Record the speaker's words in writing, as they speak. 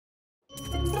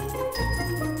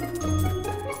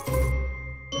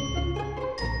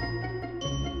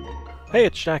Hey,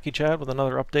 it's Jackie Chad with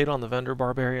another update on the Vendor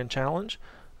Barbarian Challenge.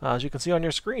 As you can see on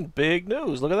your screen, big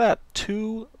news. Look at that.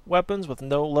 2 weapons with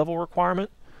no level requirement.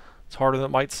 It's harder than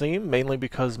it might seem, mainly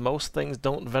because most things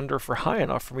don't vendor for high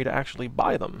enough for me to actually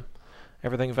buy them.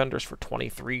 Everything vendors for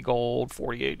 23 gold,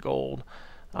 48 gold.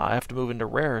 I have to move into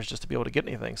rares just to be able to get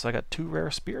anything, so I got 2 rare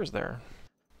spears there.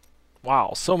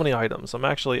 Wow, so many items. I'm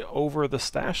actually over the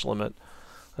stash limit.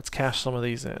 Let's cash some of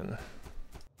these in.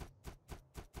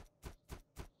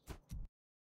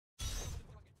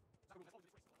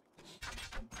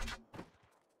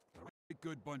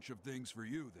 Good bunch of things for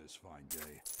you this fine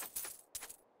day.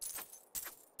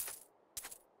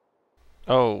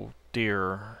 Oh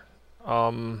dear.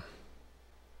 I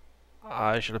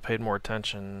should have paid more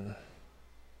attention.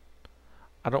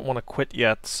 I don't want to quit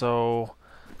yet, so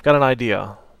got an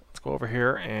idea. Let's go over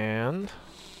here and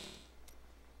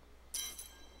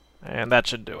that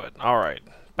should do it. Alright,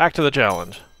 back to the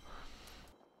challenge.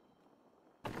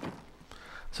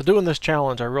 So doing this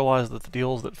challenge, I realized that the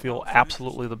deals that feel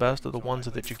absolutely the best are the ones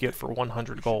that you get for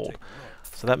 100 gold.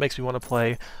 So that makes me want to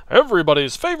play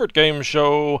everybody's favorite game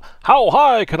show, How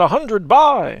High Can 100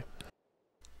 Buy?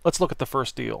 Let's look at the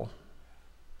first deal.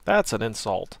 That's an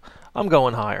insult. I'm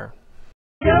going higher.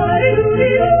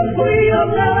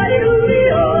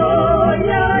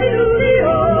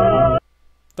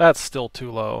 That's still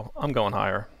too low. I'm going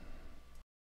higher.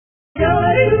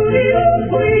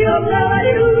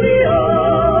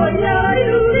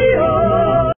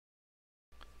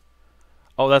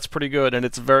 Oh, that's pretty good, and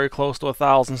it's very close to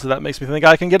 1,000, so that makes me think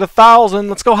I can get 1,000.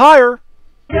 Let's go higher.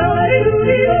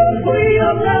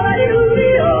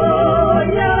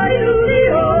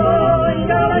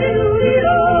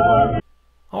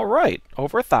 All right,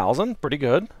 over 1,000, pretty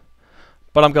good,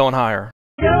 but I'm going higher.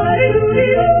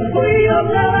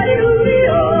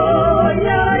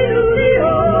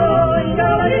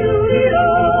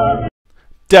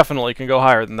 Definitely can go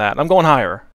higher than that. I'm going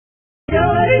higher.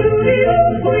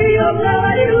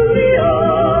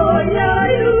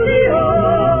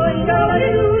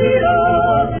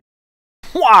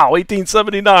 Wow,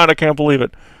 1879, I can't believe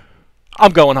it.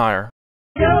 I'm going higher.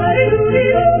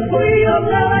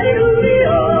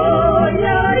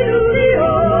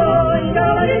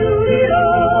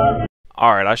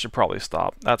 Alright, I should probably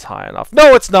stop. That's high enough.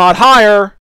 No, it's not!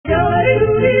 Higher!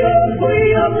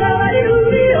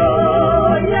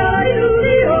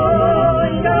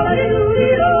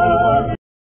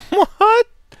 What?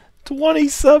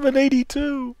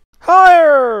 2782.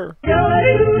 Higher!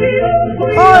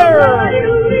 Higher!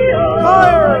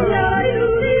 Higher!